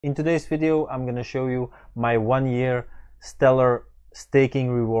In today's video, I'm going to show you my 1-year stellar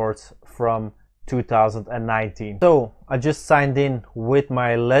staking rewards from 2019. So I just signed in with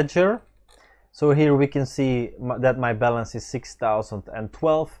my ledger. So here we can see that my balance is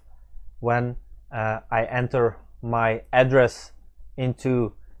 6,012 when I enter my address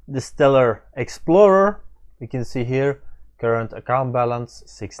into the Stellar Explorer. You can see here current account balance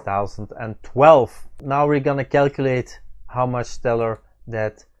 6,012. Now we're gonna calculate how much Stellar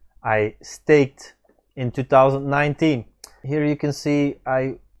that I staked in 2019. Here you can see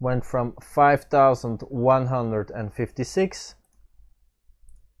I went from 5,156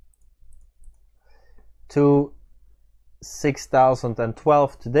 to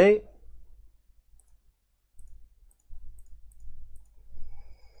 6,012 today.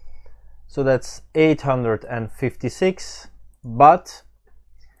 So that's 856, but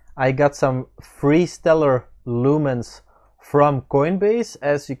I got some free Stellar Lumens from Coinbase,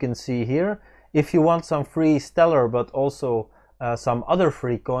 as you can see here. If you want some free Stellar but also some other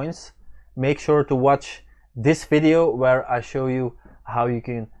free coins, make sure to watch this video where I show you how you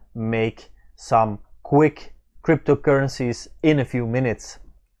can make some quick cryptocurrencies in a few minutes.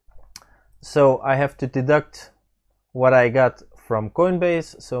 So I have to deduct what I got from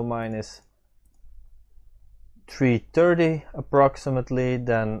Coinbase, so minus 330 approximately,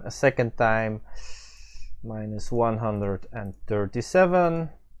 then a second time minus 137,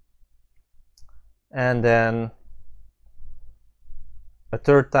 and then a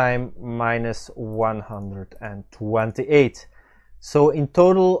third time minus 128. So in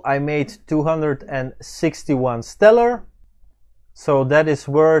total I made 261 Stellar. So that is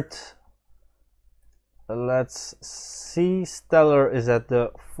worth, let's see, Stellar is at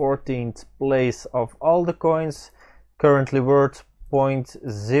the 14th place of all the coins, currently worth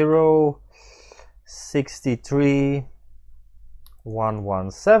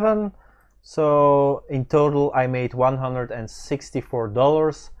 0.063117. So in total I made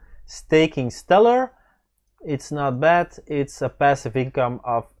 $164 staking Stellar. It's not bad. It's a passive income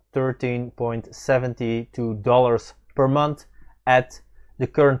of $13.72 per month at the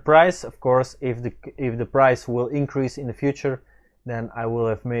current price. Of course, if the price will increase in the future, then I will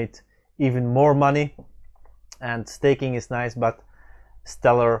have made even more money. And staking is nice, but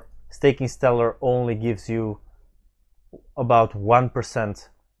staking Stellar only gives you about 1%.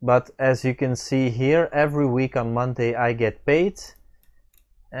 But as you can see here, every week on Monday I get paid,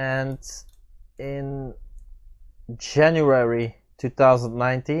 and in January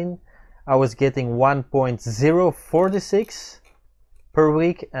 2019 I was getting 1.046 per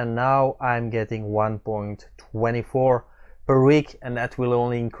week, and now I'm getting 1.24 per week, and that will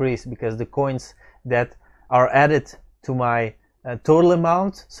only increase because the coins that are added to my total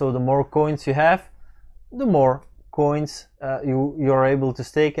amount, so the more coins you have, the more coins you're able to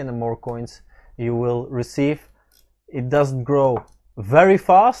stake, and the more coins you will receive. It doesn't grow very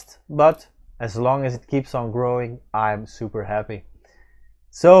fast, but as long as it keeps on growing, I'm super happy.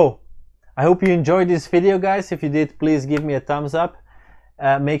 So I hope you enjoyed this video, guys. If you did, please give me a thumbs up.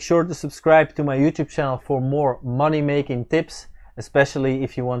 Make sure to subscribe to my YouTube channel for more money making tips, especially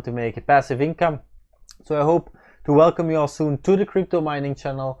if you want to make a passive income. So I hope to welcome you all soon to the crypto mining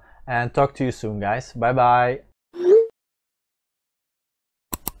channel, and talk to you soon, guys. Bye bye.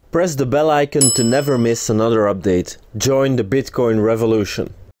 Press the bell icon to never miss another update. Join the Bitcoin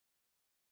revolution.